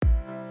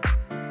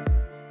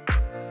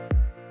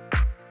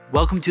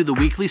Welcome to the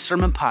weekly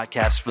sermon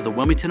podcast for the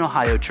Wilmington,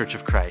 Ohio Church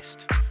of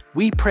Christ.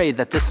 We pray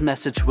that this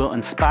message will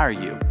inspire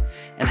you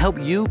and help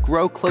you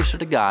grow closer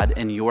to God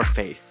in your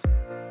faith.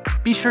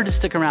 Be sure to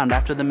stick around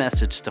after the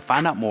message to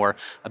find out more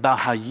about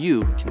how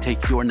you can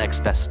take your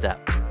next best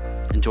step.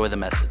 Enjoy the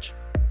message.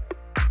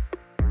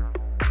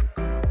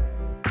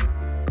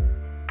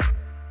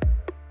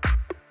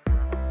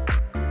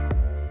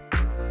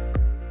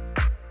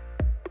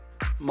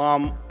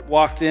 Mom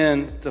walked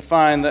in to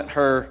find that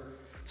her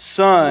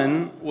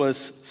son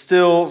was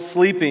still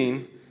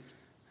sleeping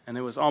and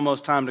it was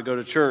almost time to go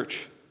to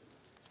church.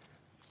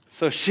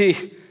 So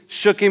she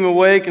shook him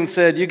awake and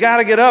said, "You got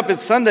to get up.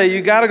 It's Sunday.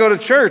 You got to go to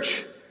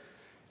church."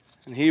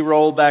 And he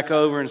rolled back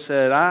over and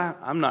said,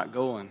 I'm not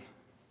going.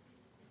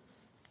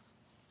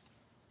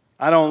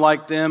 I don't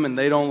like them and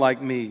they don't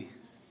like me.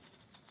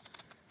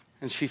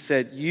 And she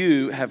said,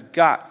 "You have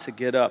got to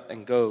get up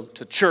and go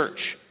to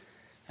church."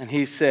 And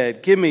he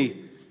said, "Give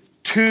me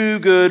 2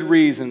 good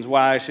reasons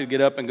why I should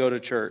get up and go to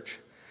church."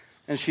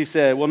 And she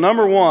said, "Well,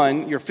 number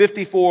 1, you're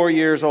 54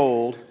 years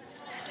old.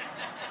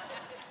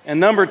 And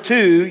number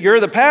 2,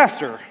 you're the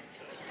pastor."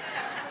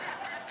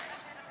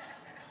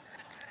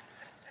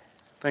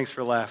 Thanks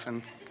for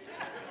laughing.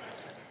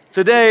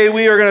 Today,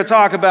 we are going to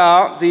talk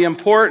about the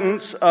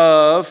importance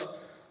of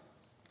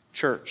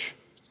church.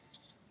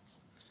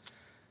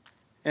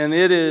 And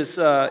it is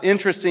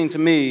interesting to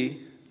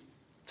me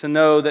to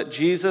know that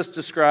Jesus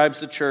describes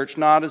the church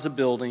not as a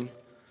building,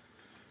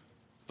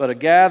 but a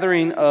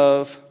gathering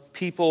of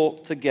people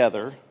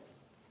together.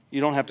 You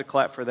don't have to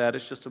clap for that.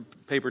 It's just a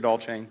paper doll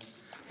chain.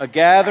 A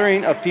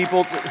gathering of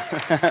people,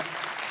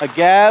 a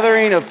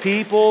gathering of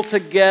people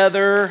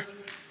together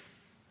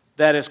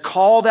that is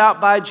called out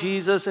by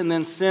Jesus and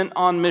then sent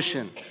on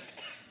mission.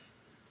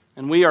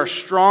 And we are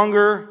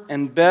stronger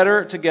and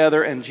better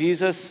together, and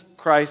Jesus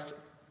Christ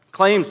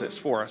claims this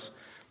for us.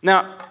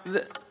 Now,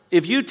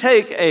 if you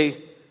take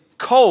a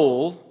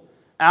coal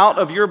out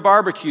of your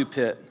barbecue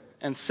pit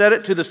and set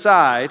it to the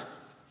side,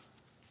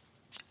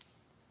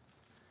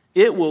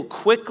 it will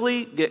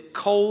quickly get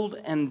cold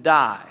and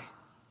die.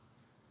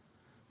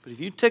 But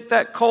if you take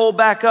that coal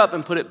back up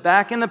and put it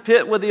back in the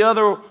pit with the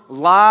other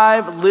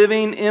live,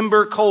 living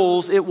ember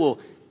coals, it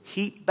will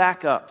heat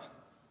back up.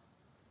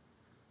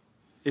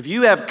 If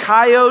you have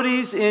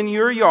coyotes in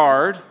your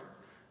yard,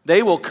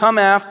 they will come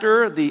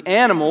after the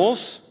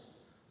animals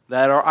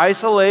that are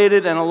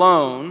isolated and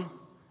alone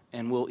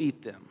and will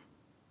eat them.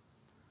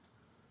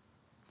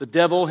 The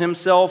devil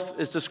himself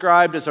is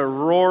described as a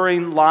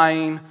roaring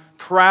lion,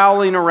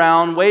 prowling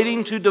around,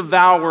 waiting to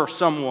devour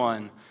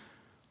someone.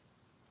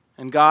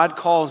 And God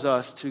calls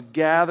us to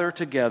gather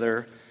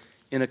together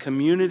in a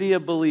community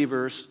of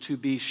believers to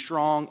be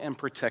strong and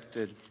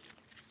protected.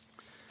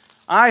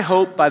 I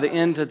hope by the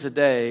end of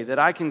today that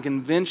I can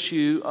convince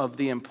you of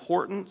the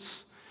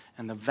importance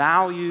and the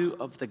value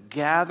of the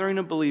gathering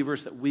of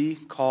believers that we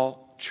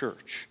call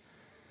church.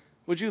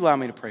 Would you allow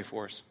me to pray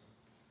for us?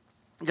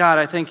 God,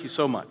 I thank you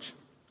so much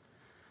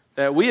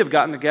that we have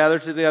gotten to gather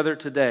together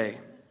today,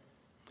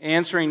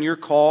 answering your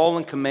call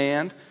and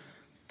command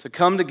to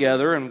come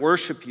together and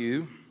worship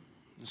you,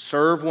 and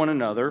serve one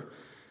another,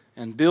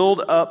 and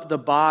build up the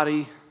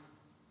body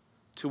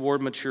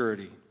toward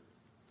maturity.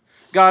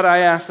 God, I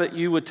ask that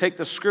you would take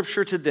the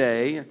scripture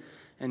today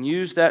and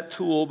use that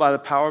tool by the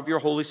power of your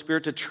Holy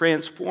Spirit to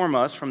transform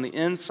us from the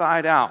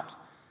inside out.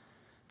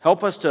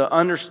 Help us to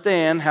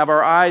understand, have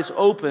our eyes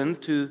open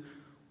to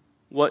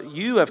what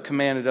you have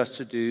commanded us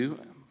to do,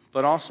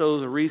 but also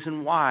the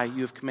reason why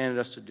you have commanded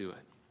us to do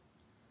it.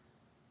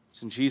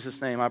 It's in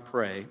Jesus' name I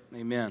pray.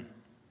 Amen.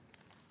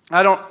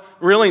 I don't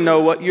really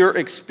know what your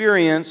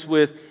experience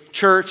with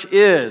church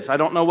is. I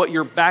don't know what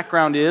your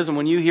background is. And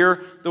when you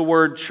hear the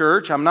word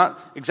church, I'm not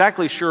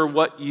exactly sure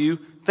what you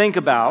think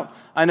about.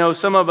 I know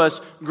some of us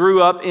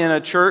grew up in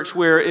a church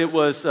where it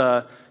was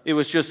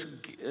just,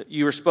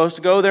 you were supposed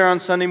to go there on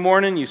Sunday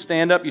morning, you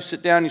stand up, you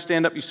sit down, you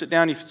stand up, you sit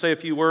down, you say a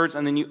few words,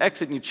 and then you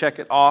exit and you check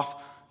it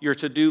off your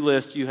to-do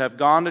list. You have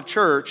gone to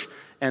church,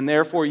 and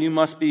therefore you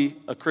must be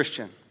a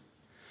Christian.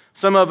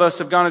 Some of us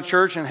have gone to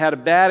church and had a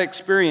bad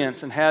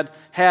experience and had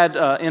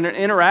an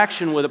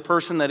interaction with a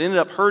person that ended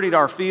up hurting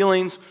our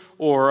feelings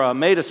or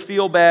made us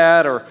feel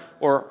bad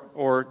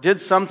or did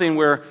something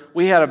where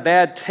we had a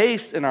bad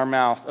taste in our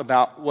mouth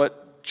about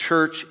what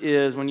church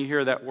is when you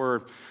hear that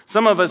word.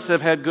 Some of us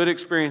have had good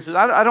experiences.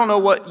 I don't know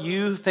what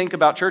you think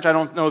about church. I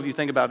don't know if you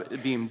think about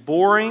it being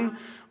boring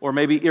or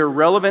maybe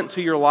irrelevant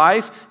to your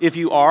life. If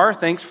you are,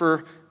 thanks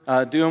for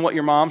doing what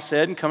your mom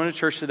said and coming to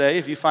church today.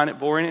 If you find it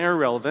boring and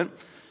irrelevant,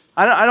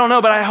 I don't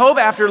know, but I hope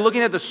after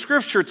looking at the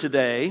scripture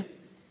today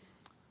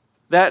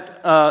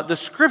that the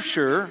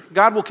scripture,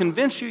 God will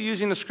convince you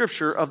using the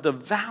scripture of the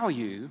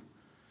value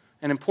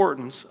and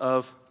importance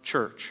of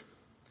church.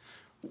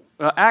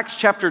 Acts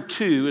chapter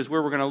 2 is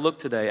where we're going to look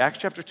today. Acts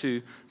chapter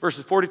 2,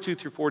 verses 42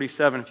 through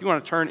 47. If you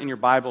want to turn in your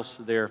Bibles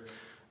to there,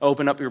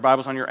 open up your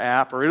Bibles on your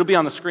app, or it'll be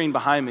on the screen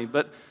behind me.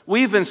 But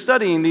we've been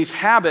studying these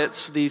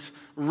habits, these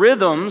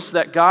rhythms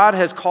that God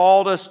has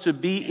called us to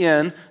be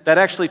in that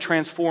actually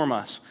transform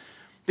us.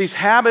 These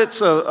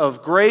habits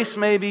of grace,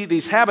 maybe,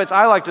 these habits,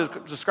 I like to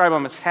describe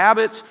them as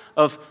habits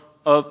of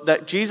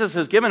that Jesus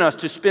has given us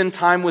to spend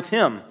time with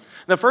Him.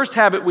 The first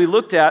habit we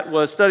looked at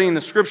was studying the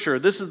Scripture.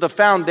 This is the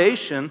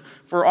foundation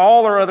for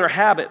all our other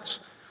habits.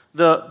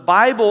 The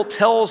Bible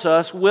tells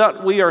us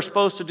what we are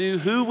supposed to do,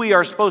 who we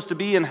are supposed to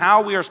be, and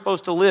how we are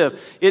supposed to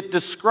live. It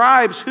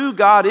describes who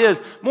God is.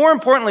 More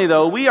importantly,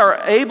 though, we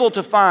are able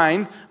to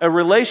find a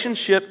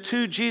relationship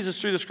to Jesus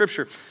through the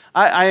Scripture.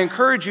 I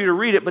encourage you to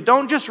read it, but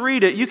don't just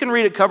read it. You can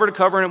read it cover to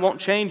cover and it won't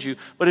change you.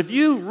 But if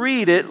you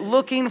read it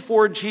looking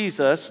for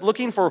Jesus,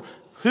 looking for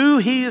who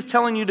He is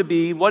telling you to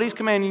be, what He's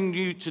commanding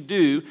you to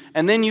do,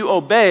 and then you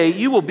obey,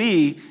 you will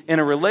be in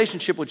a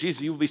relationship with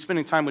Jesus. You will be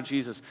spending time with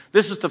Jesus.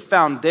 This is the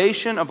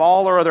foundation of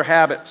all our other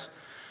habits.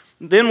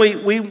 Then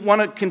we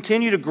want to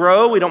continue to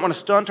grow. We don't want to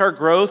stunt our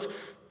growth.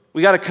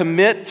 We got to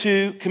commit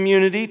to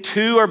community.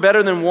 2 are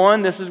better than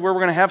 1. This is where we're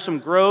going to have some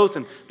growth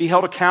and be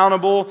held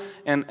accountable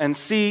and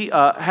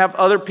have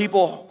other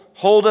people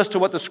hold us to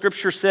what the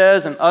Scripture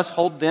says and us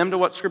hold them to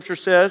what Scripture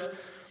says.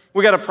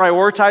 We got to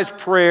prioritize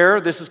prayer.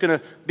 This is going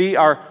to be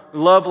our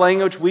love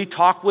language. We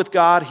talk with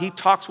God. He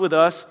talks with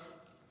us.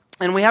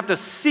 And we have to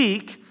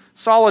seek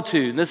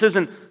solitude. This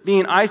isn't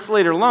being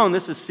isolated or alone.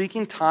 This is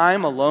seeking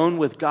time alone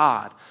with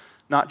God.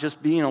 Not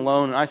just being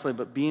alone and isolated,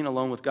 but being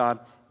alone with God.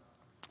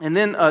 And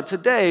then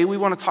today we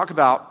want to talk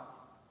about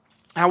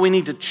how we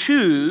need to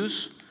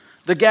choose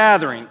the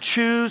gathering,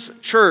 choose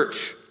church.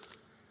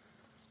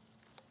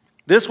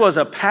 This was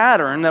a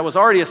pattern that was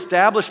already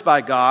established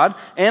by God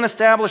and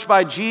established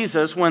by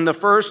Jesus when the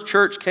first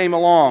church came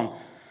along.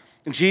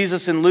 And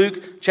Jesus in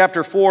Luke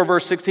chapter 4,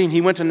 verse 16,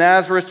 He went to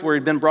Nazareth where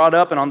He'd been brought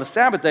up, and on the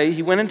Sabbath day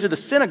He went into the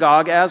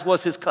synagogue as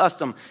was His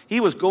custom. He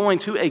was going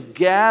to a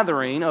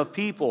gathering of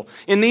people.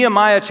 In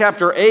Nehemiah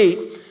chapter 8,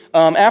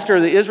 after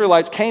the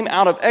Israelites came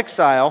out of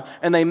exile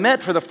and they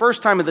met for the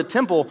first time at the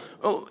temple,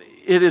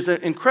 it is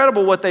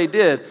incredible what they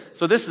did.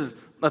 So this is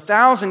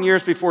 1,000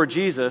 years before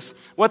Jesus.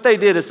 What they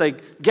did is they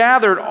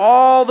gathered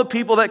all the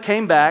people that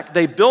came back.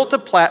 They built a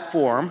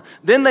platform.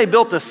 Then they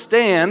built a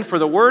stand for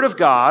the Word of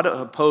God,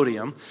 a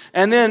podium.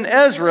 And then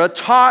Ezra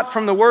taught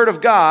from the Word of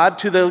God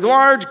to the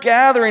large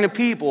gathering of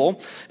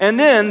people. And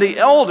then the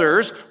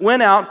elders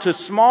went out to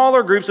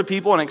smaller groups of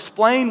people and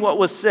explained what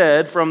was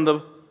said from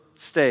the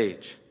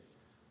stage.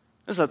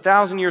 This is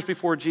 1,000 years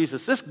before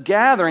Jesus. This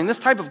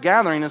type of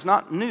gathering is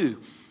not new.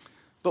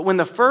 But when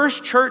the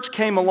first church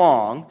came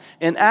along,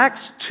 in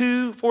Acts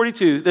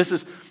 2:42, this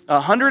is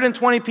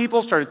 120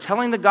 people started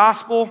telling the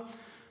gospel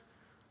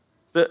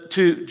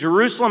to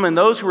Jerusalem and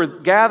those who were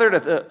gathered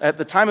at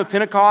the time of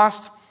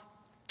Pentecost.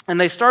 And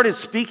they started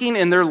speaking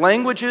in their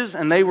languages,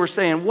 and they were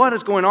saying, what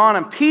is going on?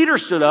 And Peter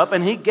stood up,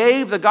 and he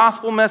gave the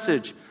gospel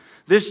message.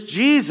 This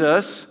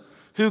Jesus,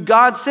 who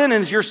God sent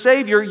as your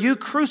Savior, you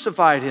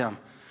crucified Him.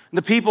 And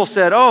the people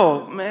said,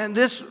 oh, man,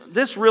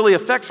 this really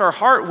affects our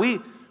heart.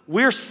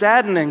 We're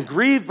saddened and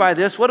grieved by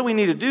this. What do we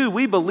need to do?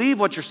 We believe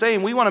what you're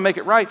saying. We want to make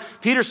it right.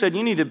 Peter said,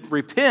 you need to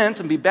repent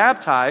and be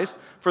baptized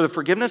for the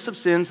forgiveness of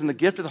sins and the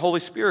gift of the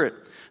Holy Spirit.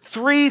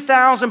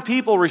 3,000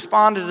 people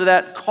responded to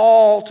that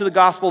call to the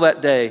gospel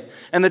that day.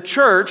 And the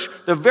church,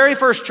 the very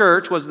first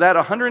church, was that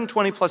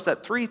 120 plus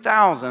that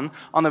 3,000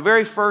 on the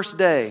very first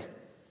day.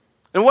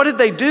 And what did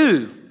they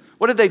do?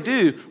 Well,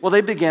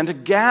 they began to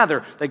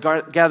gather. They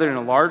gathered in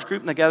a large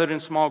group and they gathered in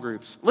small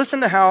groups.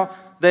 Listen to how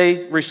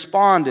they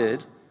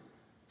responded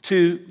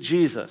to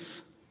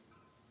Jesus.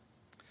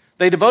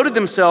 They devoted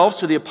themselves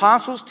to the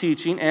apostles'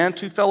 teaching and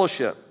to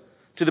fellowship,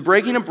 to the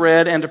breaking of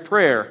bread and to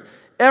prayer.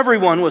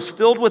 Everyone was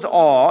filled with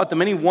awe at the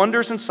many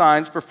wonders and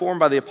signs performed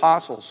by the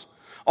apostles.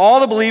 All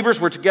the believers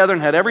were together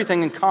and had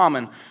everything in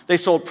common. They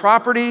sold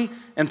property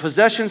and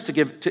possessions to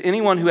give to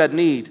anyone who had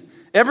need.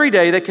 Every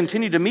day they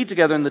continued to meet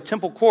together in the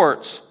temple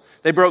courts.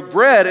 They broke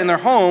bread in their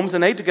homes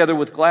and ate together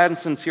with glad and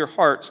sincere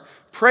hearts,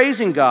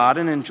 praising God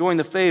and enjoying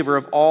the favor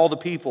of all the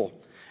people.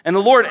 And the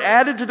Lord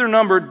added to their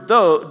number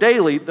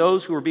daily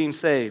those who were being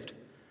saved.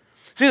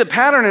 See, the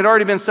pattern had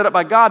already been set up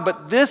by God,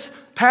 but this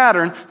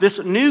pattern,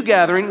 this new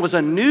gathering, was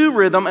a new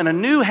rhythm and a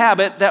new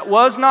habit that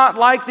was not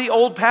like the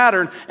old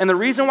pattern. And the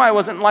reason why it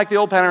wasn't like the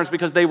old pattern is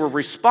because they were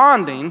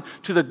responding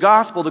to the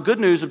gospel, the good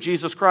news of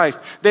Jesus Christ.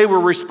 They were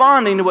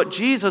responding to what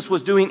Jesus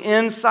was doing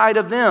inside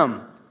of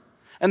them.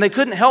 And they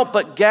couldn't help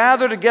but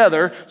gather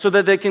together so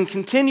that they can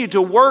continue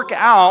to work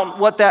out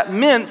what that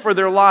meant for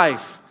their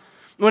life.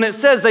 When it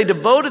says they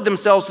devoted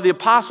themselves to the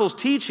apostles'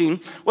 teaching,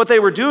 what they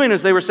were doing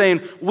is they were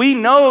saying, we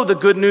know the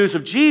good news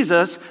of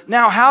Jesus.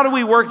 Now, how do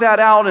we work that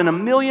out in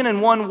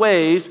 1,000,001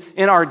 ways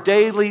in our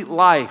daily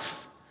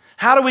life?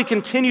 How do we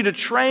continue to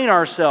train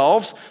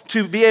ourselves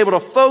to be able to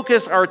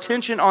focus our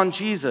attention on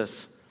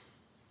Jesus?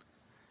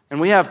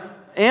 And we have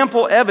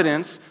ample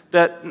evidence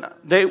that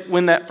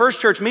when that first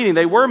church meeting,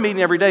 they were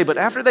meeting every day, but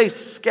after they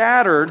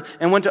scattered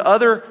and went to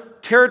other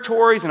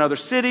territories and other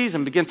cities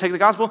and began to take the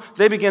gospel,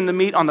 they began to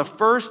meet on the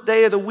first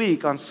day of the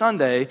week, on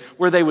Sunday,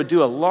 where they would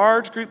do a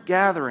large group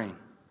gathering.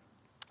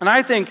 And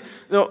I think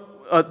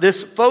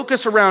this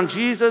focus around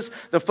Jesus,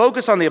 the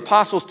focus on the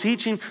apostles'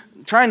 teaching,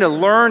 trying to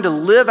learn to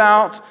live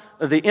out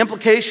the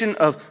implication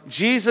of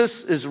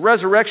Jesus'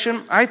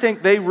 resurrection, I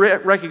think they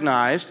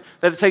recognized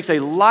that it takes a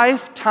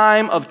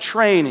lifetime of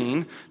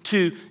training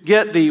to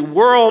get the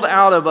world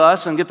out of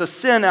us and get the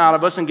sin out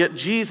of us and get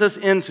Jesus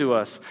into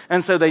us.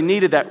 And so they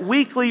needed that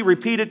weekly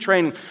repeated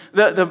training.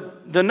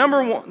 The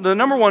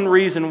number one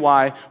reason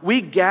why we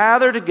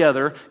gather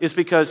together is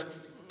because,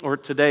 or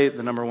today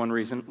the number one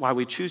reason why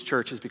we choose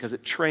church is because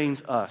it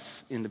trains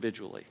us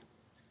individually.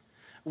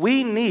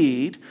 We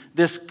need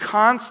this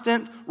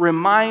constant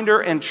reminder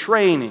and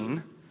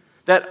training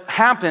that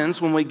happens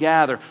when we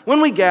gather.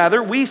 When we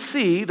gather, we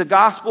see the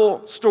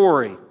gospel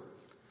story.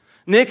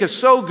 Nick is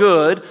so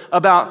good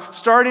about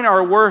starting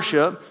our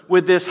worship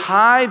with this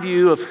high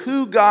view of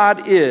who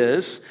God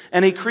is,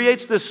 and he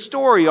creates this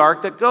story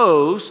arc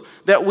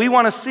that we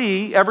want to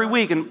see every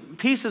week, and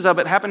pieces of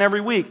it happen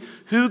every week.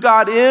 Who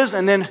God is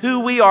and then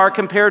who we are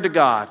compared to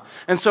God.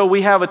 And so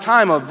we have a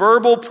time of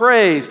verbal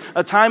praise,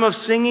 a time of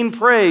singing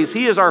praise.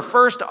 He is our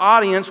first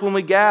audience when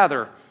we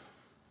gather.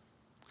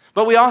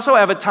 But we also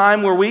have a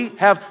time where we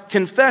have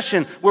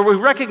confession, where we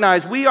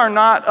recognize we are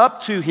not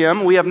up to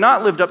him, we have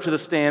not lived up to the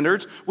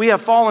standards, we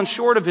have fallen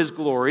short of his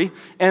glory,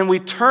 and we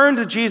turn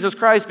to Jesus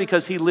Christ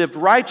because he lived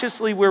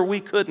righteously where we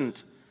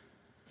couldn't.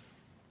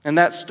 And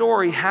that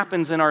story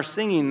happens in our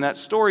singing, that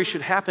story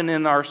should happen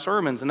in our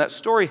sermons, and that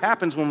story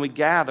happens when we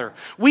gather.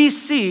 We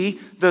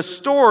see the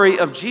story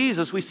of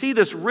Jesus, we see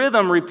this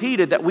rhythm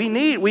repeated that we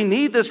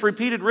need this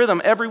repeated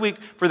rhythm every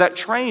week for that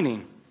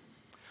training.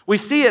 We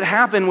see it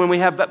happen when we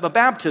have a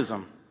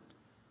baptism.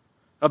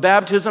 A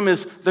baptism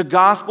is the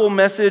gospel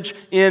message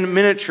in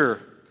miniature.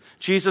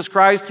 Jesus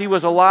Christ, he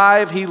was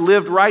alive, he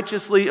lived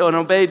righteously and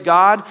obeyed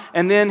God,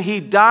 and then he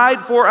died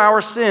for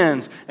our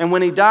sins. And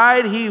when he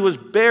died, he was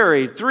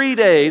buried 3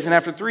 days, and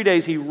after 3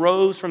 days, he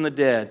rose from the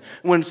dead.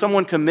 When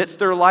someone commits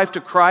their life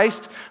to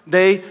Christ,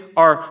 they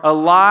are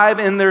alive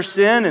in their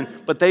sin,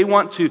 but they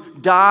want to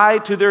die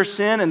to their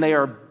sin, and they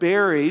are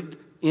buried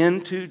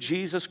into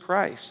Jesus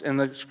Christ. And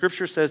the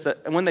scripture says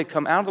that when they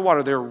come out of the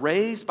water, they're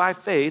raised by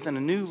faith and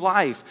a new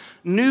life.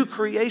 New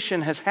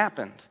creation has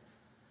happened.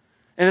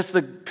 And it's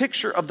the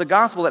picture of the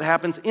gospel that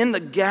happens in the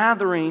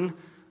gathering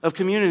of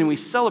community. We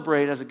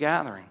celebrate as a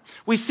gathering.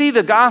 We see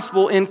the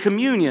gospel in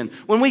communion.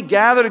 When we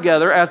gather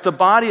together as the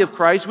body of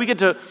Christ, we get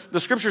to, the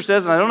scripture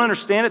says, and I don't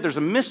understand it, there's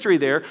a mystery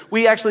there,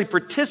 we actually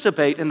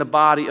participate in the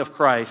body of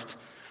Christ.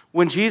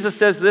 When Jesus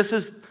says, this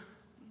is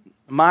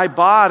my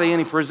body, and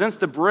he presents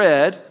the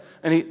bread,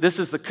 and this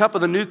is the cup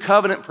of the new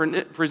covenant,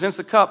 presents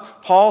the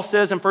cup. Paul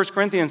says in 1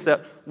 Corinthians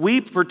that we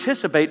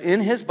participate in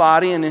his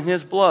body and in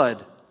his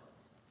blood.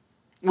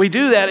 We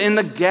do that in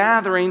the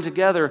gathering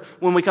together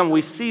when we come.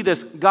 We see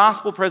this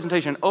gospel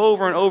presentation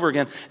over and over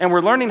again, and we're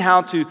learning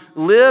how to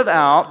live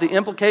out the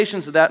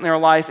implications of that in our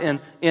life in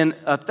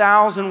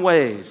 1,000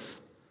 ways.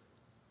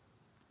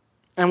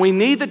 And we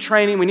need the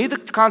training, we need the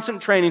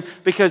constant training,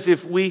 because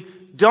if we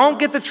don't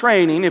get the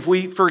training, if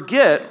we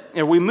forget,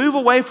 if we move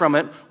away from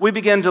it, we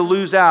begin to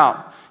lose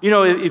out. You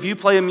know, if you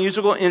play a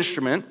musical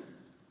instrument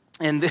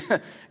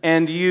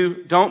and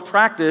you don't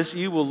practice,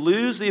 you will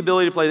lose the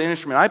ability to play the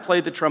instrument. I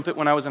played the trumpet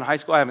when I was in high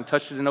school. I haven't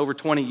touched it in over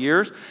 20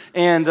 years,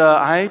 and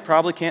I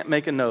probably can't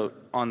make a note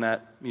on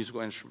that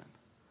musical instrument.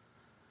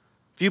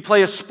 If you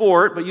play a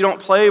sport, but you don't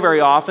play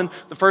very often,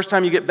 the first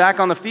time you get back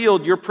on the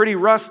field, you're pretty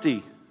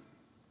rusty.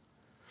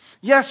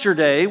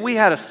 Yesterday, we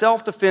had a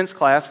self-defense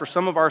class for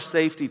some of our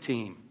safety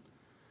team.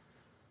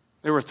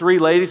 There were 3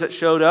 ladies that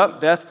showed up,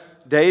 Beth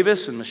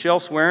Davis and Michelle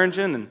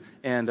Swearingen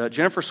and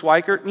Jennifer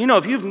Swikert. You know,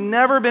 if you've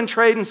never been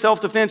trained in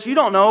self-defense, you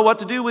don't know what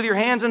to do with your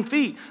hands and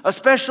feet,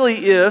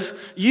 especially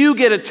if you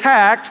get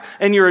attacked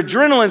and your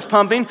adrenaline's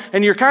pumping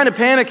and you're kind of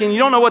panicking, you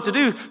don't know what to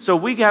do. So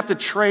we have to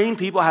train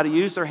people how to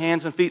use their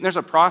hands and feet, and there's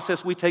a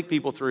process we take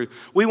people through.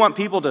 We want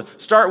people to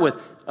start with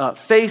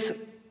face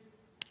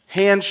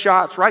hand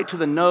shots right to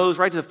the nose,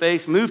 right to the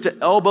face, move to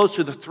elbows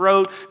to the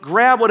throat,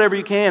 grab whatever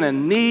you can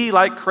and knee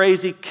like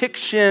crazy, kick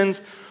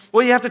shins.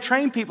 Well, you have to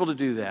train people to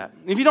do that.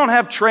 If you don't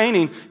have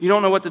training, you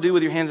don't know what to do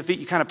with your hands and feet,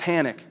 you kind of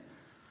panic.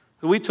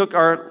 So we took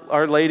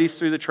our ladies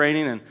through the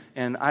training,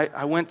 and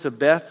I went to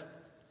Beth.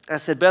 I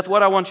said, Beth,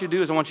 what I want you to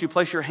do is I want you to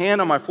place your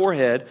hand on my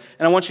forehead,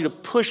 and I want you to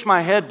push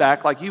my head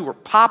back like you were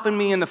popping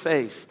me in the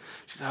face.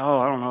 She said,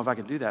 I don't know if I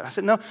can do that. I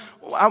said, no,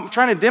 I'm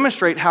trying to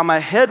demonstrate how my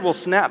head will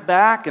snap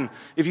back, and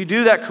if you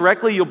do that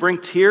correctly, you'll bring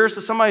tears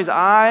to somebody's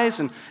eyes.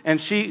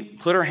 And she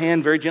put her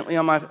hand very gently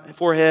on my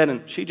forehead,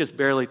 and she just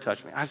barely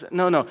touched me. I said,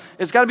 no,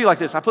 it's got to be like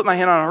this. I put my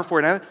hand on her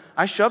forehead, and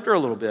I shoved her a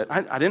little bit.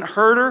 I didn't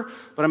hurt her,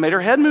 but I made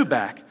her head move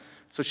back.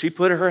 So she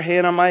put her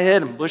hand on my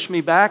head and pushed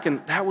me back,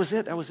 and that was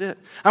it.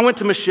 I went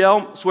to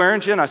Michelle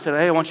Swearingen. I said,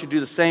 hey, I want you to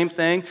do the same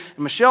thing.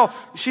 And Michelle,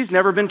 she's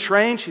never been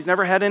trained. She's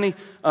never had any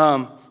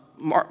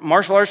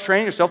martial arts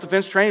training or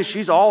self-defense training.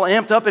 She's all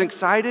amped up and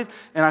excited.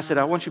 And I said,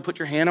 I want you to put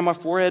your hand on my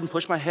forehead and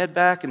push my head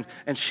back.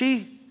 And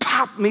she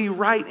popped me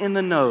right in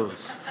the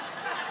nose.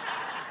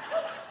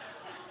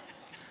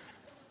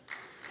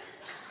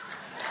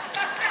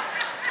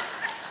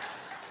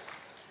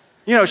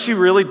 You know, she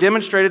really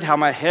demonstrated how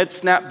my head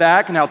snapped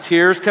back and how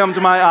tears come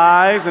to my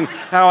eyes and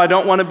how I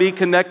don't want to be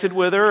connected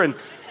with her. And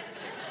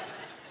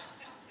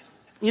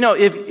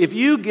If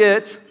you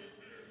get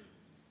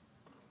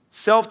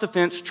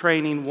self-defense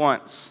training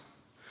once,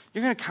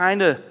 you're going to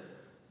kind of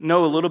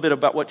know a little bit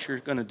about what you're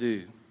going to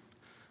do.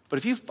 But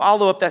if you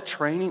follow up that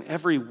training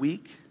every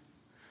week,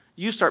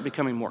 you start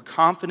becoming more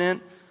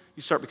confident,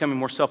 you start becoming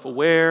more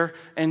self-aware,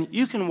 and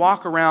you can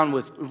walk around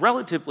with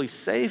relatively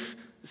safe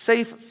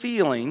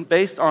feeling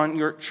based on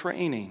your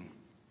training.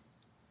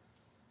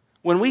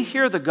 When we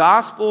hear the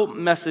gospel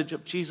message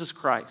of Jesus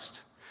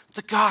Christ,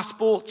 the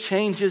gospel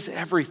changes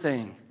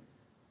everything.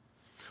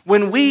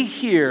 When we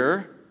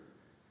hear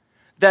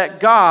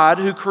that God,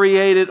 who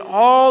created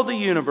all the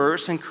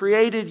universe and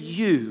created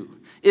you,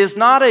 is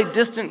not a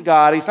distant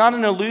God, he's not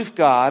an aloof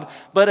God,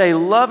 but a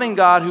loving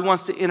God who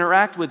wants to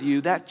interact with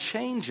you, that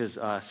changes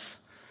us.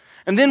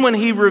 And then when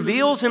he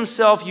reveals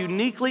himself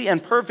uniquely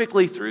and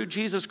perfectly through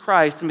Jesus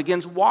Christ and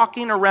begins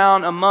walking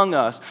around among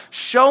us,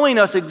 showing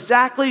us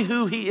exactly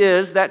who he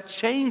is, that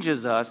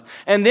changes us.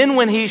 And then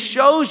when he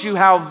shows you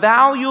how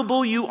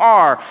valuable you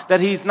are,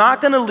 that he's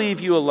not going to leave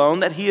you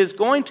alone, that he is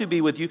going to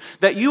be with you,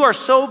 that you are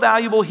so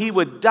valuable he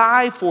would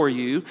die for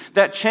you,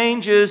 that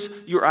changes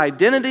your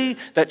identity,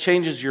 that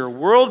changes your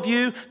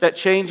worldview, that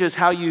changes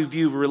how you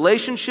view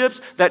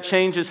relationships, that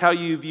changes how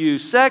you view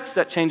sex,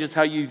 that changes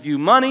how you view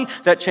money,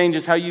 that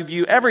changes how you view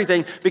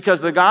everything,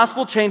 because the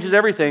gospel changes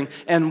everything.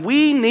 And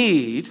we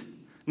need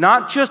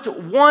not just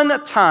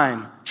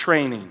one-time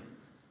training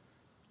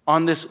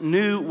on this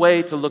new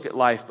way to look at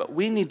life, but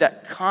we need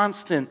that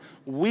constant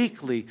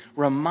weekly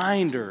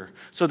reminder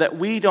so that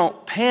we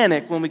don't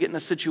panic when we get in a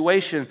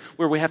situation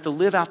where we have to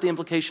live out the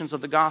implications of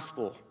the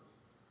gospel.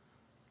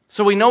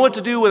 So we know what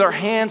to do with our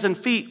hands and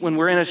feet when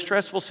we're in a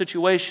stressful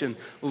situation,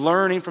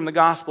 learning from the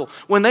gospel.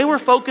 When they were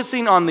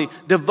focusing on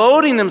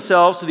devoting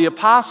themselves to the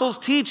apostles'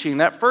 teaching,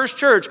 that first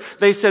church,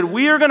 they said,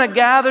 we are going to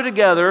gather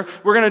together.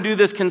 We're going to do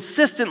this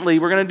consistently.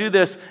 We're going to do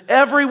this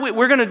every week.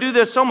 We're going to do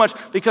this so much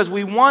because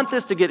we want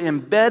this to get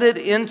embedded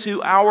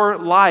into our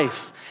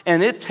life.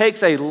 And it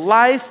takes a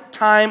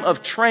lifetime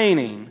of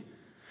training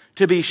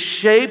to be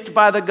shaped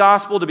by the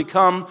gospel to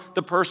become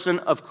the person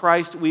of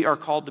Christ we are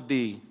called to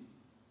be.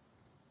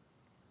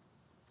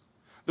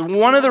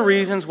 One of the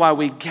reasons why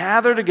we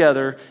gather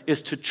together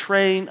is to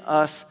train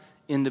us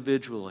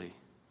individually.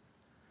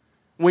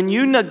 When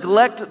you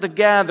neglect the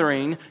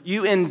gathering,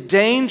 you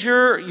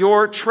endanger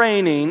your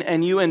training,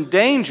 and you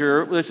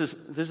endanger, this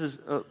is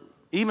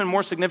even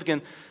more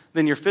significant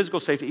than your physical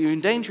safety, you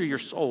endanger your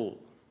soul.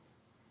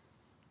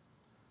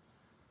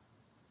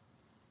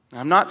 Now,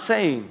 I'm not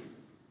saying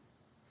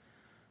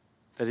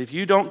that if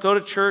you don't go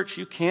to church,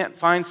 you can't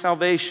find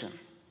salvation.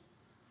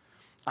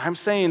 I'm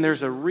saying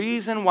there's a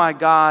reason why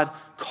God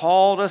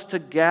called us to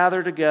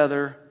gather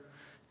together.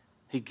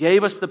 He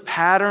gave us the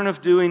pattern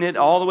of doing it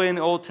all the way in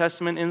the Old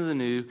Testament into the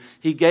New.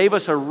 He gave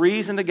us a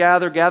reason to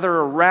gather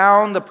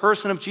around the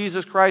person of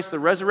Jesus Christ, the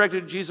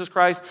resurrected Jesus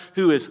Christ,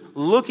 who is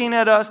looking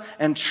at us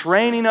and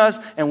training us,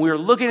 and we're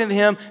looking at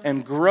him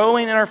and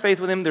growing in our faith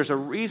with him. There's a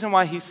reason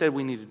why he said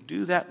we need to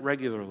do that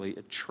regularly.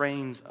 It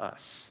trains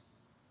us.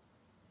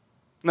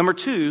 Number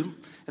two,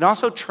 it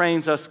also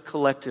trains us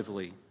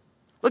collectively.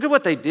 Look at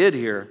what they did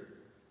here.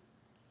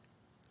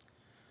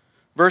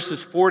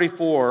 Verses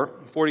 44,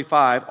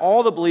 45,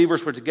 all the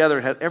believers were together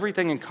and had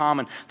everything in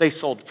common. They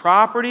sold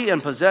property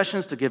and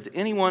possessions to give to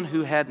anyone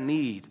who had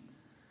need.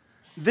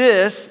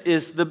 This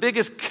is the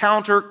biggest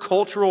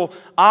counter-cultural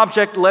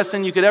object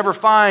lesson you could ever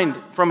find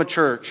from a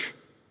church.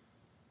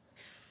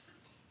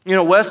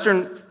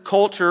 Western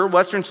culture,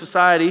 Western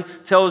society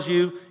tells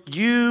you,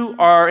 you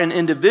are an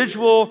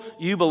individual,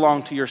 you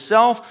belong to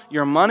yourself,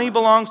 your money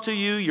belongs to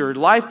you, your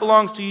life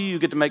belongs to you, you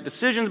get to make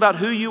decisions about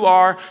who you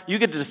are, you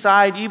get to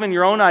decide even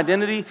your own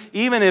identity,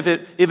 even if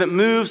it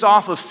moves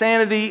off of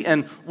sanity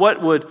and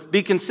what would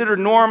be considered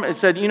norm. It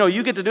said,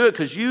 you get to do it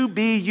because you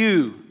be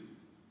you.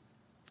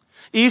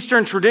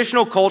 Eastern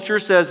traditional culture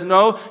says,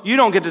 no, you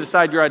don't get to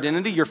decide your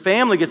identity. Your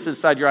family gets to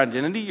decide your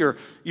identity.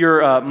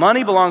 Your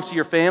money belongs to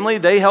your family.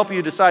 They help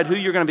you decide who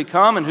you're going to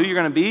become and who you're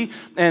going to be,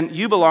 and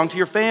you belong to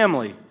your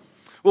family.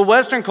 Well,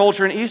 Western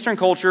culture and Eastern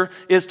culture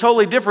is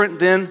totally different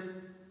than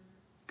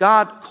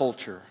God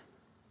culture.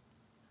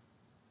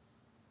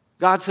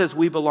 God says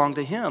we belong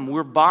to him.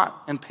 We're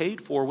bought and paid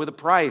for with a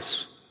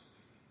price.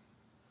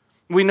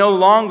 We no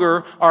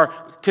longer are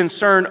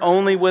concerned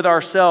only with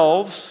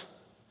ourselves,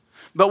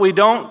 but we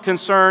don't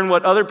concern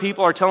what other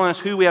people are telling us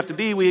who we have to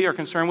be. We are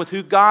concerned with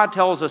who God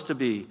tells us to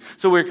be.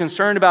 So we're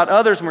concerned about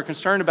others, and we're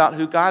concerned about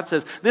who God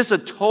says. This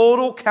is a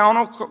total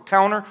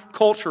counter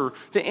culture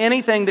to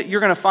anything that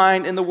you're going to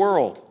find in the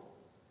world.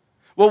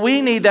 Well,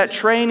 we need that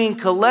training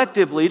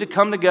collectively to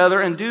come together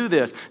and do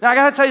this. Now, I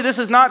got to tell you, this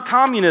is not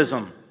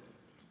communism.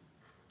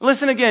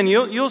 Listen again,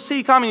 you'll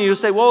see communism. You'll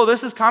say, whoa,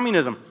 this is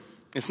communism.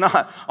 It's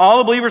not. All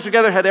the believers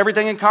together had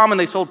everything in common.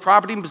 They sold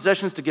property and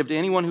possessions to give to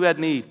anyone who had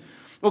need.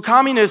 Well,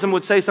 communism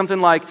would say something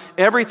like,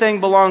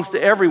 everything belongs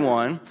to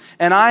everyone,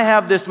 and I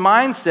have this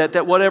mindset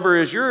that whatever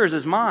is yours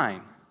is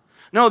mine.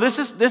 No, this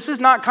is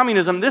not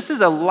communism. This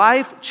is a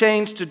life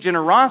change to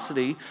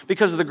generosity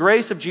because of the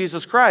grace of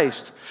Jesus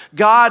Christ.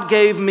 God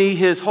gave me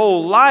his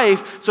whole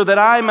life so that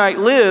I might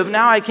live.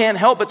 Now I can't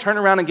help but turn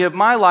around and give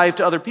my life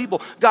to other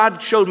people.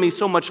 God showed me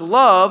so much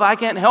love. I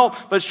can't help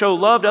but show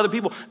love to other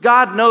people.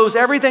 God knows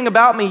everything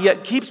about me,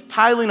 yet keeps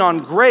piling on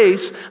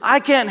grace.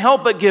 I can't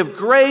help but give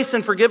grace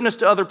and forgiveness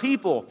to other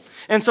people.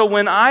 And so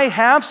when I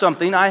have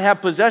something, I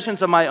have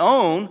possessions of my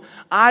own,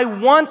 I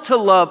want to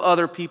love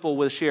other people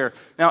with share.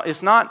 Now,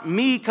 it's not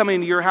me coming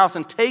to your house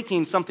and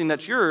taking something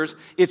that's yours.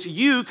 It's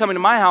you coming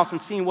to my house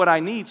and seeing what I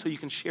need so you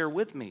can share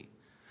with me.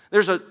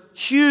 There's a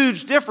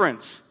huge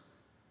difference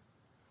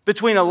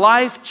between a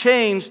life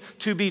changed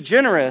to be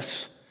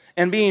generous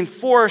and being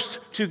forced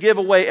to give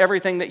away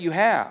everything that you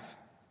have.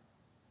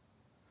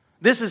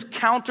 This is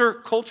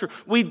counterculture.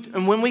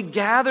 And when we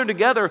gather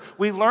together,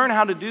 we learn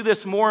how to do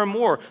this more and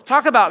more.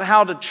 Talk about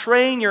how to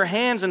train your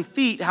hands and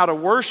feet how to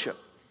worship.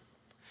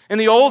 In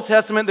the Old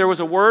Testament, there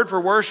was a word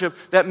for worship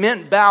that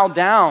meant bow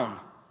down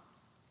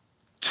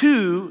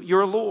to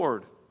your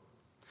Lord.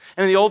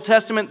 And in the Old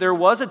Testament, there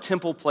was a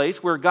temple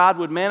place where God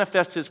would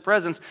manifest his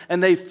presence,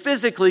 and they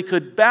physically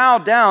could bow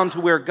down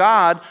to where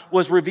God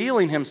was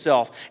revealing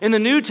himself. In the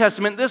New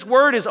Testament, this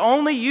word is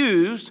only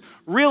used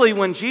really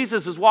when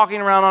Jesus is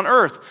walking around on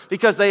earth,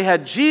 because they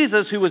had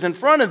Jesus who was in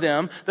front of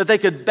them that they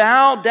could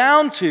bow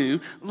down to,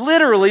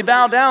 literally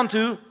bow down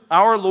to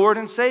our Lord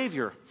and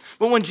Savior.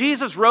 But when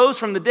Jesus rose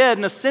from the dead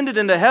and ascended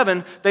into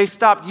heaven, they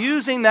stopped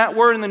using that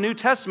word in the New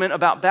Testament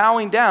about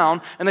bowing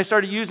down, and they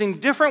started using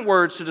different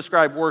words to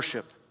describe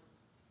worship.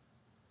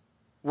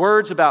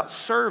 Words about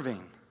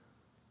serving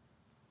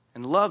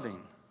and loving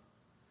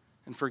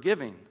and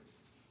forgiving.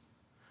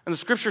 And the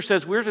scripture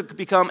says we're to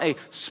become a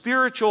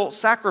spiritual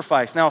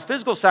sacrifice. Now, a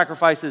physical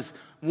sacrifice is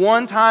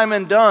one time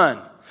and done.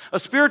 A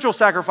spiritual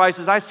sacrifice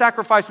is I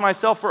sacrifice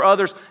myself for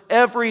others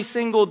every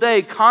single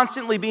day,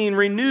 constantly being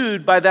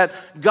renewed by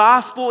that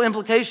gospel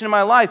implication in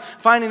my life,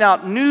 finding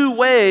out new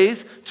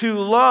ways to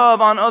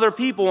love on other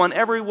people in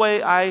every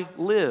way I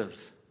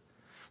live.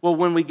 Well,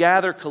 when we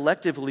gather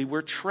collectively,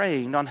 we're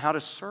trained on how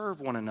to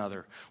serve one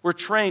another. We're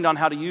trained on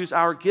how to use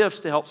our gifts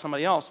to help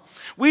somebody else.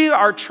 We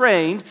are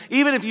trained,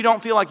 even if you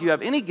don't feel like you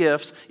have any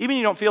gifts, even if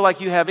you don't feel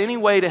like you have any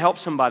way to help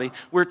somebody,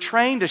 we're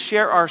trained to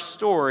share our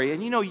story.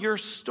 And you know, your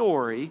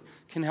story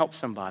can help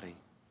somebody.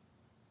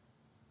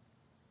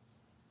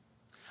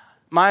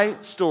 My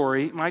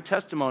story, my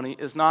testimony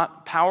is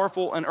not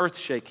powerful and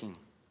earth-shaking.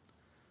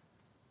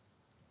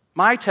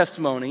 My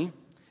testimony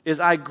is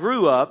I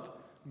grew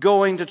up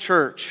going to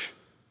church.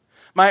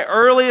 My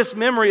earliest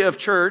memory of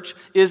church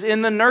is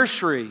in the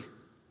nursery.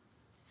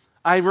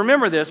 I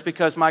remember this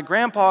because my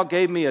grandpa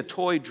gave me a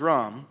toy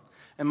drum,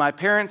 and my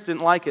parents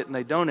didn't like it, and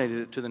they donated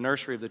it to the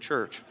nursery of the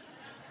church.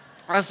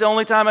 That's the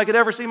only time I could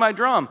ever see my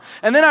drum.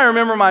 And then I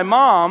remember my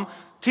mom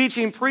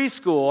teaching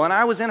preschool, and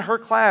I was in her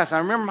class. I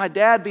remember my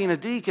dad being a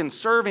deacon,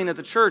 serving at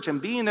the church,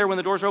 and being there when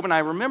the doors opened. I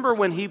remember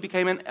when he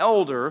became an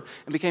elder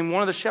and became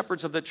one of the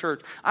shepherds of the church.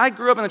 I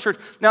grew up in the church.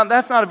 Now,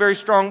 that's not a very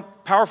strong,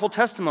 powerful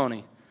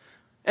testimony.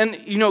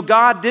 And, you know,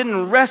 God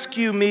didn't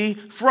rescue me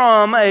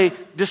from a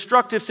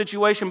destructive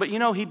situation, but, you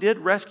know, he did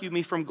rescue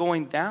me from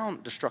going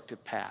down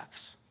destructive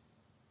paths.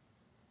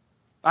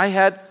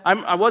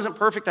 I wasn't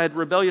perfect. I had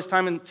rebellious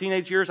time in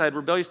teenage years. I had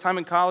rebellious time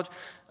in college.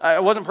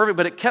 I wasn't perfect,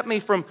 but it kept me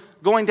from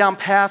going down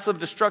paths of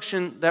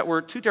destruction that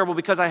were too terrible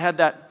because I had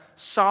that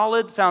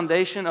solid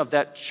foundation of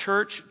that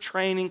church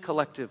training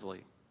collectively.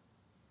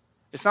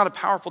 It's not a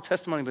powerful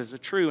testimony, but it's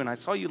true, and I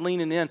saw you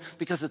leaning in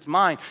because it's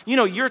mine. You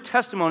know, your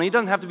testimony, it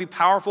doesn't have to be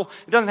powerful.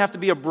 It doesn't have to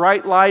be a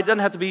bright light. It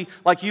doesn't have to be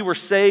like you were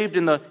saved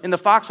in the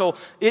foxhole.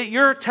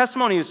 Your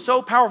testimony is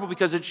so powerful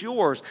because it's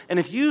yours. And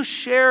if you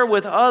share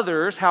with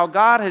others how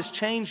God has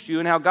changed you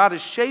and how God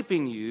is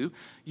shaping you,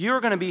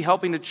 you're going to be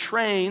helping to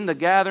train the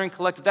gathering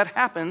collective. That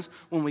happens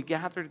when we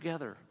gather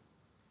together.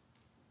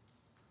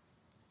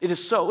 It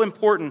is so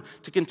important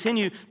to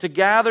continue to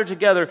gather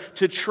together,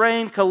 to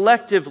train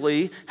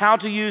collectively how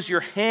to use your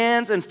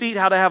hands and feet,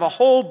 how to have a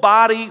whole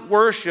body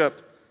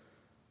worship.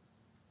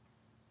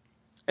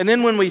 And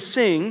then when we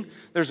sing,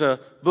 there's a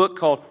book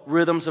called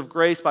Rhythms of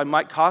Grace by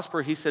Mike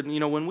Cosper. He said, you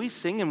know, when we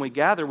sing and we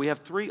gather, we have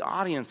three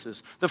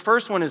audiences. The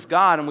first one is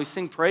God, and we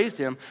sing praise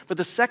to him. But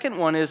the second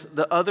one is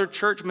the other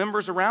church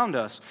members around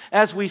us.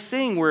 As we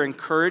sing, we're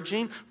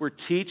encouraging, we're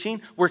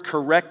teaching, we're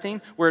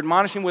correcting, we're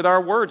admonishing with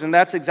our words. And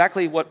that's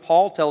exactly what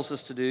Paul tells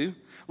us to do.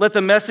 Let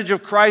the message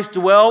of Christ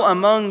dwell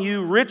among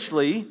you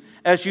richly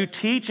as you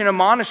teach and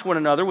admonish one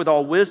another with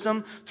all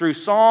wisdom through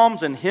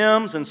psalms and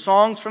hymns and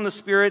songs from the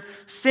Spirit,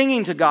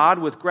 singing to God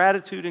with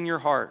gratitude in your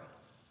heart.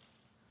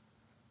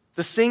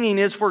 The singing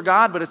is for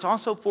God, but it's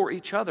also for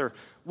each other.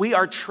 We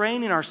are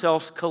training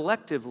ourselves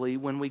collectively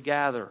when we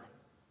gather.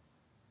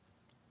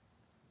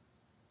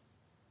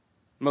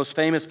 The most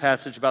famous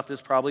passage about this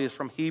probably is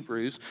from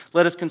Hebrews.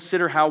 Let us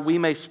consider how we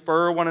may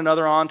spur one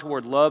another on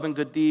toward love and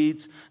good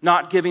deeds,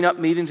 not giving up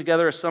meeting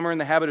together as some are in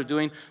the habit of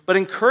doing, but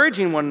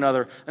encouraging one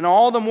another, and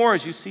all the more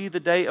as you see the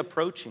day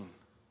approaching.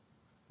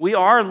 We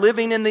are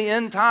living in the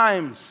end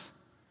times.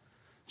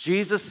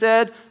 Jesus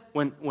said,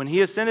 when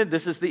he ascended,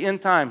 this is the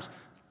end times.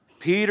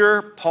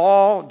 Peter,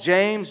 Paul,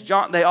 James,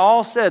 John, they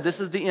all said this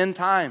is the end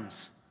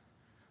times.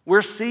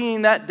 We're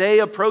seeing that day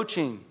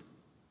approaching.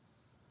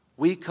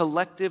 We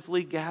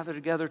collectively gather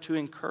together to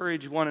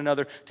encourage one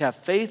another to have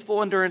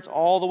faithful endurance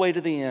all the way to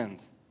the end.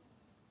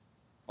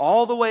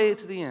 All the way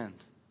to the end.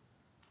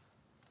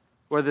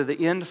 Whether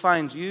the end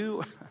finds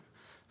you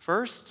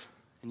first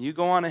and you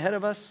go on ahead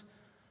of us,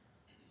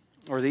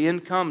 or the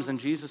end comes and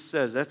Jesus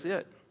says, that's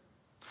it.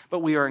 But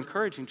we are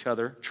encouraging each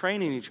other,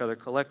 training each other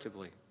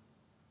collectively.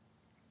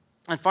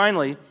 And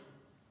finally,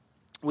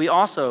 we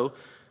also,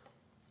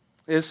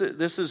 this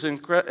is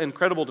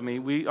incredible to me,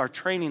 we are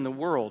training the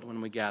world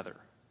when we gather.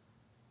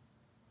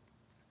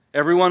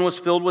 Everyone was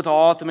filled with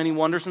awe at the many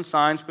wonders and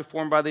signs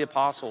performed by the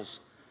apostles.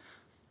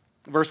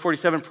 Verse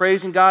 47,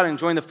 praising God and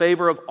enjoying the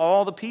favor of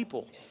all the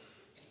people.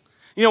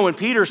 You know, when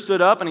Peter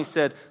stood up and he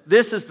said,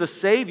 this is the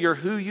Savior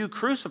who you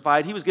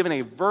crucified, he was given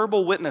a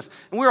verbal witness.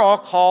 And we're all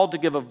called to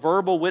give a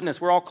verbal witness.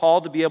 We're all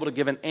called to be able to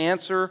give an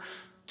answer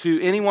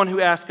to anyone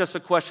who asks us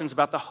questions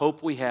about the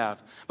hope we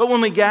have. But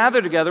when we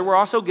gather together, we're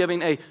also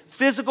giving a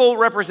physical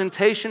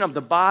representation of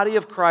the body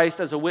of Christ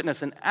as a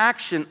witness, an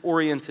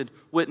action-oriented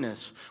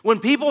witness. When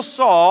people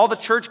saw the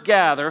church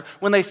gather,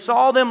 when they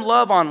saw them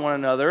love on one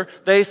another,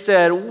 they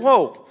said,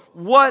 whoa,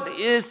 what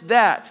is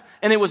that?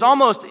 And it was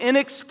almost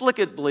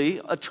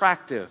inexplicably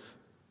attractive.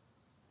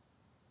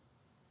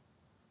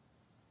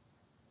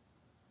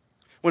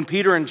 When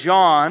Peter and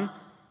John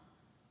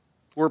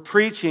were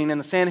preaching and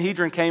the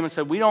Sanhedrin came and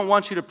said, we don't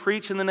want you to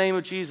preach in the name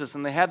of Jesus,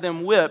 and they had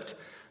them whipped,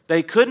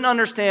 they couldn't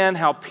understand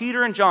how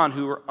Peter and John,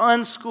 who were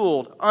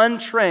unschooled,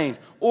 untrained,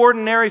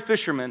 ordinary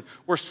fishermen,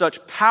 were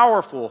such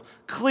powerful,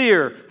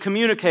 clear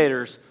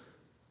communicators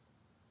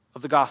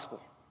of the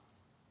gospel.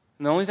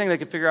 And the only thing they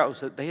could figure out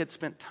was that they had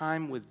spent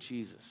time with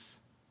Jesus.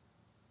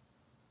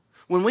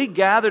 When we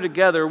gather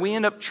together, we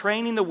end up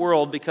training the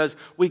world because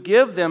we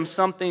give them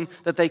something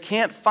that they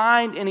can't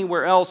find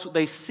anywhere else.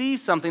 They see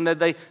something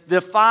that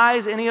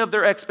defies any of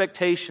their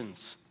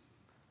expectations.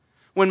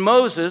 When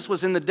Moses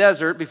was in the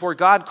desert, before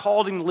God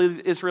called him to lead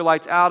the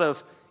Israelites out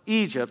of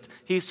Egypt,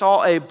 he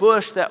saw a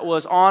bush that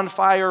was on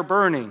fire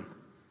burning,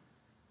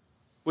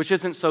 which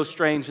isn't so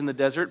strange in the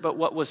desert, but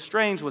what was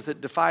strange was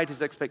it defied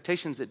his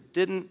expectations. It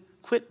didn't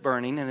quit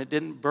burning and it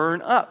didn't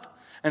burn up.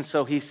 And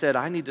so he said,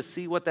 I need to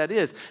see what that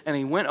is. And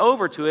he went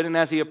over to it, and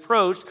as he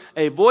approached,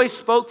 a voice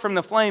spoke from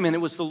the flame, and it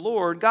was the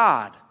Lord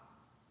God.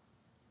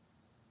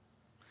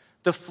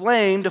 The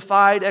flame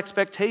defied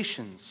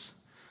expectations.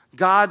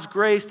 God's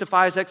grace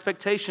defies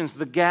expectations.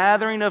 The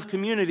gathering of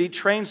community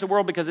trains the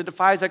world because it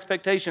defies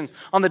expectations.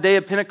 On the day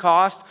of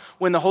Pentecost,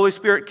 when the Holy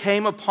Spirit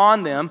came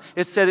upon them,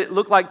 it said it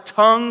looked like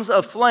tongues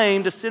of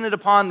flame descended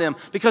upon them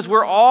because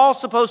we're all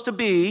supposed to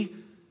be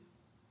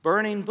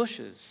burning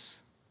bushes.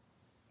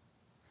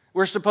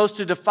 We're supposed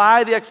to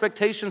defy the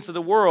expectations of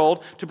the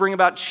world to bring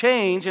about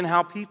change in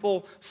how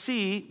people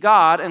see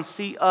God and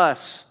see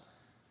us.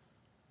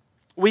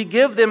 We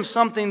give them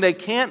something they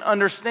can't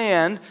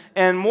understand,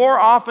 and more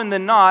often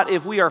than not,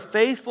 if we are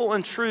faithful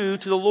and true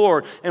to the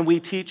Lord, and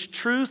we teach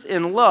truth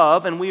in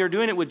love, and we are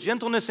doing it with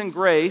gentleness and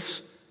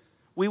grace,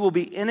 we will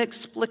be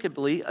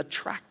inexplicably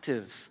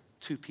attractive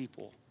to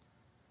people.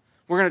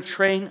 We're going to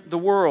train the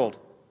world.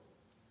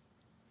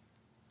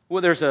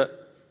 Well, there's an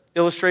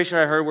illustration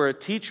I heard where a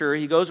teacher,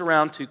 he goes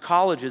around to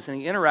colleges and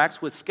he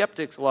interacts with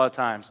skeptics a lot of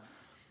times.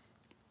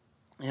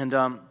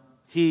 And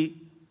he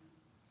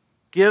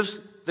gives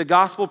the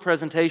gospel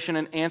presentation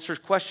and answers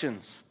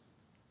questions.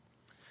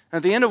 And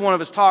at the end of one of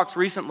his talks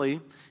recently,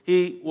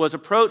 he was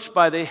approached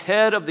by the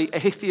head of the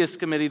atheist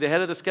committee, the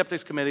head of the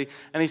skeptics committee,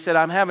 and he said,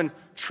 I'm having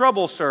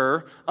trouble,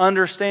 sir,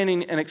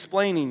 understanding and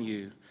explaining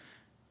you.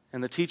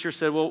 And the teacher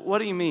said, well, what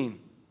do you mean?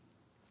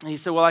 And he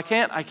said, well, I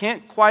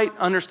can't quite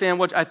understand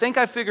what, I think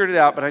I figured it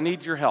out, but I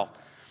need your help.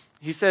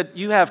 He said,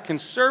 you have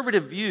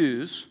conservative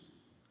views,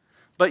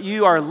 but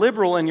you are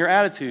liberal in your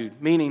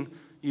attitude, meaning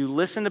you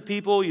listen to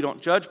people, you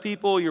don't judge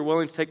people, you're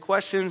willing to take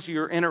questions,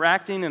 you're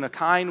interacting in a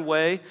kind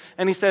way.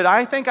 And he said,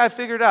 I think I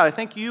figured it out. I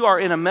think you are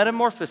in a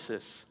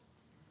metamorphosis.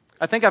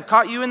 I think I've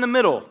caught you in the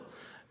middle.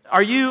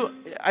 I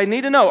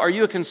need to know, are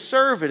you a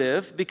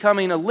conservative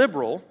becoming a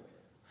liberal,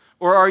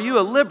 or are you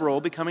a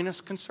liberal becoming a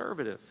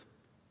conservative?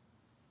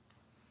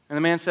 And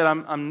the man said,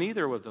 I'm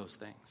neither of those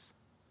things.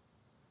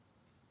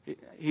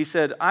 He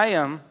said,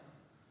 I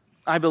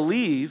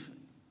believe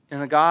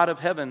in a God of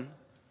heaven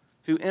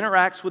who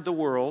interacts with the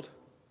world,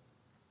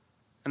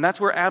 and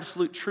that's where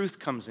absolute truth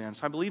comes in.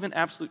 So I believe in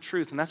absolute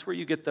truth, and that's where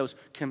you get those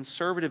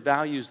conservative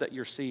values that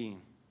you're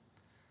seeing.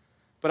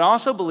 But I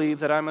also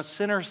believe that I'm a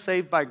sinner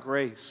saved by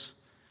grace,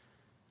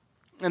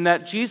 and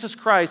that Jesus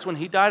Christ, when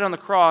he died on the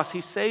cross,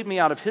 he saved me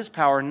out of his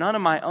power, none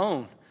of my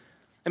own.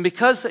 And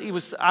because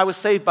I was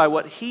saved by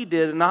what he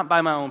did and not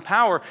by my own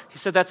power, he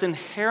said that's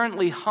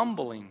inherently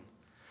humbling.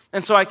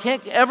 And so I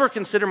can't ever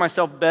consider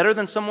myself better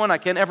than someone. I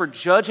can't ever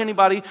judge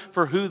anybody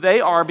for who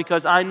they are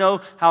because I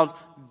know how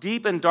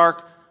deep and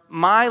dark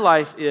my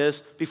life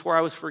is before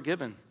I was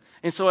forgiven.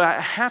 And so I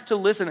have to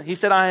listen. He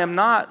said, I am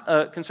not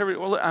a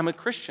conservative, well, I'm a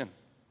Christian.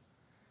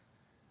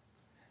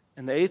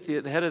 And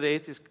the head of the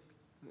atheist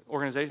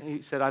organization,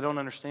 he said, I don't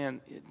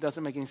understand. It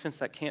doesn't make any sense.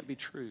 That can't be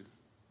true.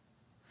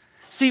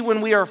 See,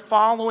 when we are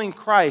following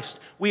Christ,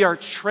 we are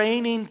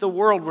training the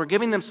world. We're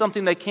giving them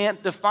something they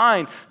can't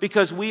define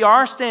because we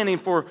are standing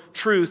for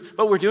truth,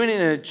 but we're doing it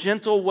in a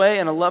gentle way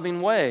and a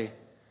loving way.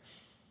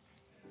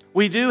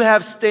 We do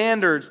have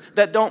standards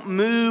that don't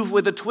move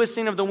with the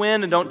twisting of the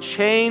wind and don't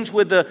change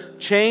with the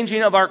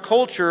changing of our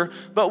culture,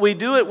 but we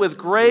do it with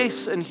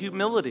grace and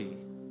humility.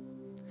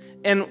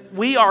 And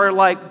we are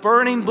like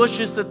burning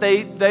bushes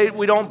that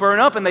we don't burn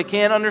up and they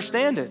can't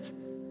understand it.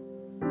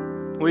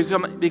 We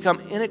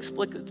become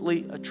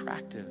inexplicably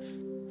attractive.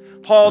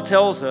 Paul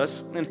tells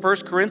us in 1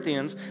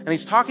 Corinthians, and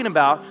he's talking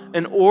about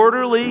an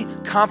orderly,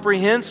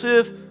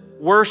 comprehensive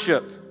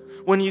worship.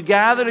 When you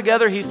gather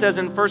together, he says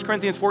in 1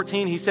 Corinthians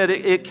 14, he said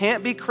it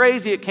can't be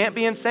crazy, it can't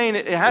be insane,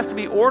 it has to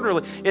be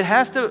orderly. It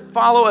has to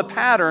follow a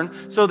pattern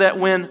so that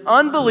when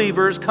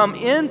unbelievers come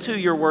into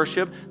your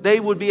worship, they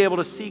would be able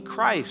to see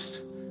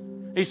Christ.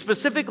 He's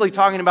specifically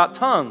talking about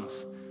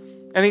tongues.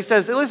 And he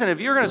says, listen, if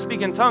you're going to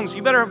speak in tongues,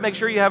 you better make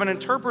sure you have an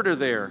interpreter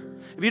there.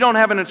 If you don't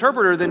have an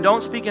interpreter, then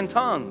don't speak in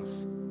tongues.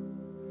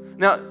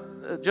 Now,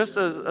 just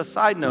a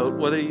side note,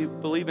 whether you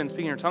believe in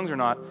speaking in tongues or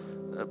not,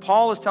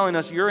 Paul is telling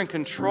us you're in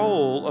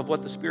control of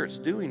what the Spirit's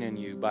doing in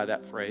you by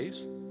that phrase.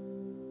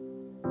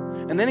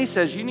 And then he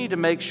says you need to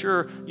make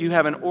sure you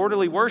have an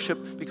orderly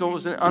worship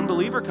because when an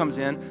unbeliever comes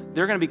in,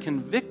 they're going to be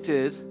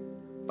convicted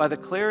by the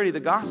clarity of the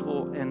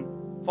gospel and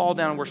fall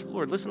down and worship the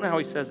Lord. Listen to how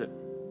he says it.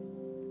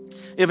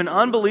 If an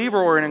unbeliever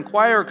or an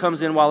inquirer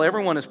comes in while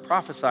everyone is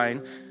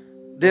prophesying,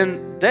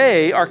 then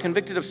they are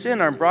convicted of sin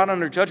and are brought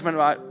under judgment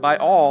by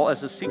all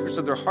as the secrets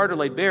of their heart are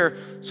laid bare.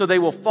 So they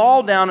will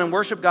fall down and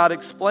worship God,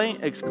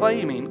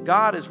 exclaiming,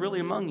 God is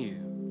really among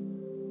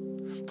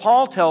you.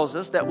 Paul tells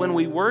us that when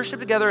we worship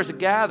together as a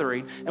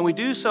gathering, and we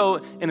do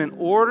so in an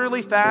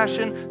orderly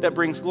fashion that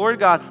brings glory to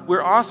God,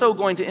 we're also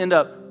going to end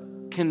up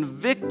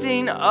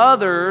convicting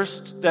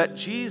others that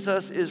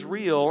Jesus is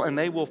real, and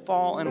they will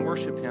fall and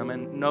worship him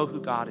and know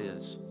who God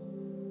is.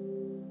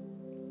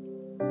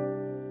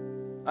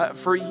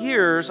 For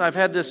years, I've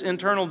had this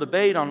internal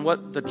debate on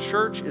what the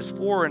church is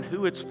for and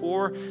who it's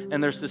for.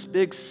 And there's this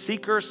big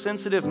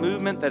seeker-sensitive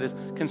movement that is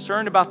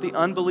concerned about the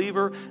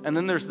unbeliever. And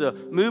then there's the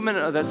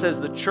movement that says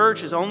the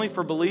church is only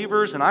for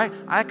believers. And I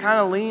kind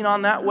of lean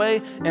on that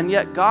way. And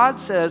yet God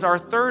says our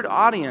third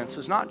audience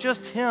is not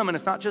just him and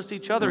it's not just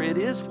each other. It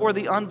is for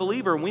the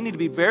unbeliever. And we need to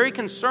be very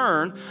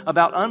concerned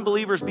about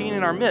unbelievers being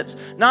in our midst.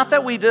 Not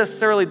that we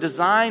necessarily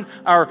design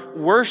our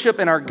worship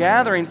and our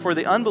gathering for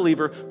the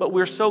unbeliever, but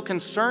we're so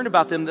concerned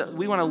about them that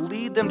we want to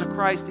lead them to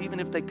Christ even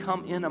if they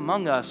come in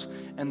among us,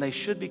 and they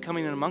should be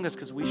coming in among us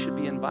because we should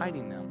be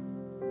inviting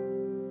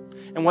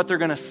them. And what they're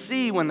going to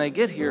see when they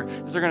get here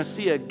is they're going to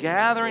see a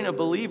gathering of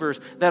believers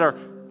that are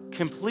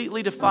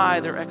completely defy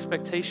their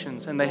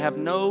expectations, and they have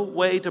no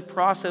way to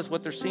process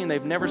what they're seeing.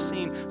 They've never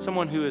seen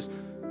someone who is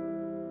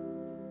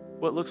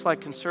what looks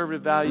like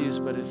conservative values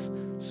but is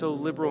so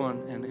liberal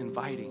and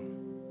inviting.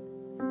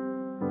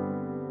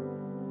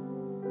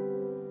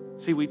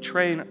 See, we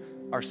train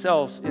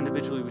ourselves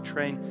individually, we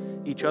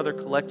train each other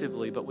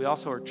collectively, but we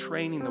also are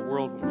training the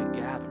world when we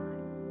gather.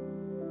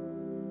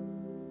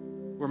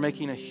 We're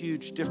making a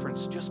huge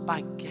difference just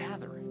by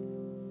gathering.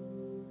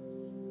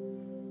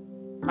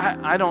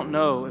 I don't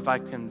know if I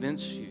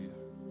convince you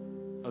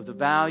of the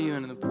value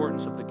and the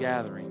importance of the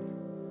gathering,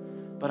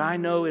 but I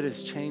know it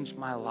has changed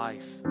my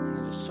life,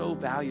 and it is so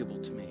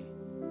valuable to me.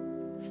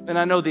 And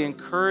I know the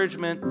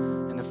encouragement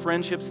and the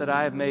friendships that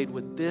I have made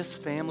with this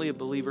family of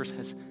believers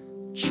has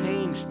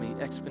changed me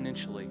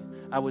exponentially.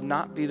 I would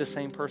not be the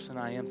same person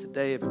I am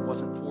today if it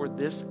wasn't for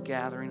this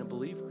gathering of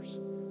believers.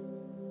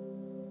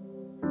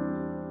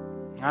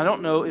 I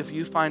don't know if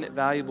you find it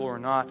valuable or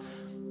not,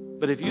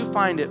 but if you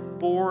find it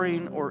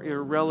boring or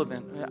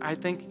irrelevant, I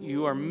think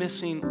you are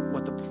missing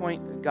what the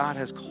point that God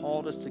has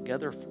called us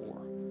together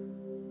for.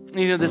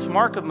 You know, this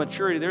mark of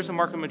maturity, there's a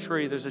mark of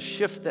maturity, there's a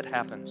shift that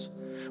happens.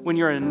 When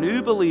you're a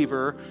new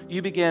believer,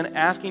 you begin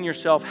asking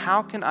yourself,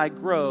 how can I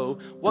grow?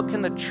 What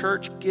can the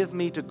church give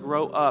me to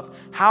grow up?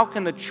 How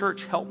can the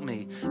church help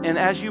me? And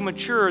as you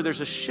mature,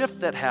 there's a shift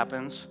that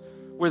happens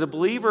where the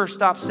believer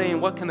stops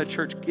saying, what can the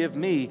church give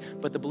me?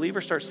 But the believer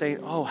starts saying,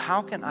 oh,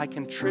 how can I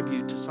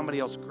contribute to somebody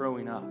else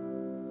growing up?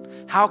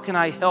 How can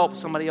I help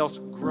somebody else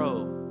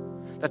grow?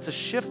 That's a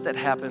shift that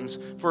happens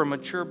for a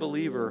mature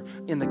believer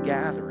in the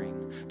gathering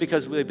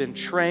because they've been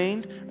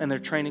trained and they're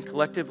training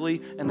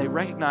collectively, and they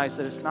recognize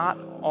that it's not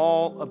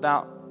all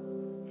about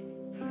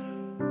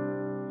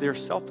their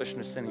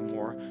selfishness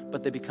anymore,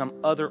 but they become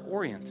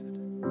other-oriented.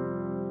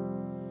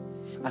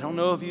 I don't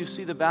know if you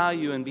see the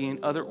value in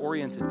being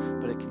other-oriented,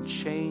 but it can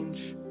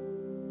change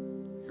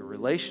your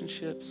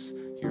relationships,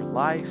 your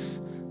life,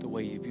 the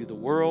way you view the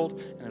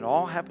world, and it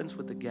all happens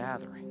with the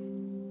gathering.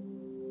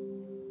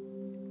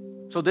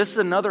 So this is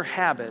another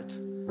habit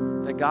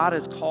that God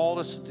has called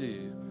us to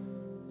do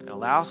that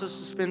allows us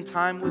to spend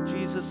time with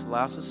Jesus,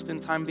 allows us to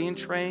spend time being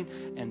trained,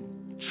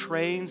 and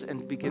trains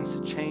and begins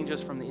to change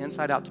us from the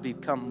inside out to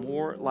become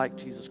more like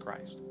Jesus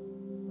Christ.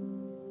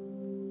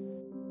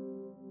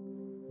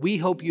 We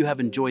hope you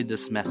have enjoyed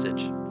this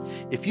message.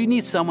 If you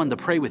need someone to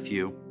pray with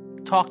you,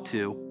 talk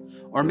to,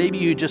 or maybe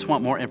you just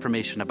want more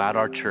information about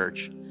our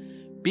church,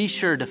 be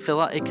sure to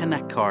fill out a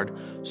Connect card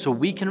so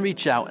we can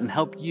reach out and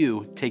help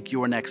you take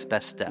your next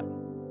best step.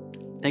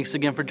 Thanks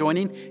again for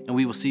joining, and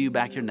we will see you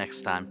back here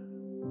next time.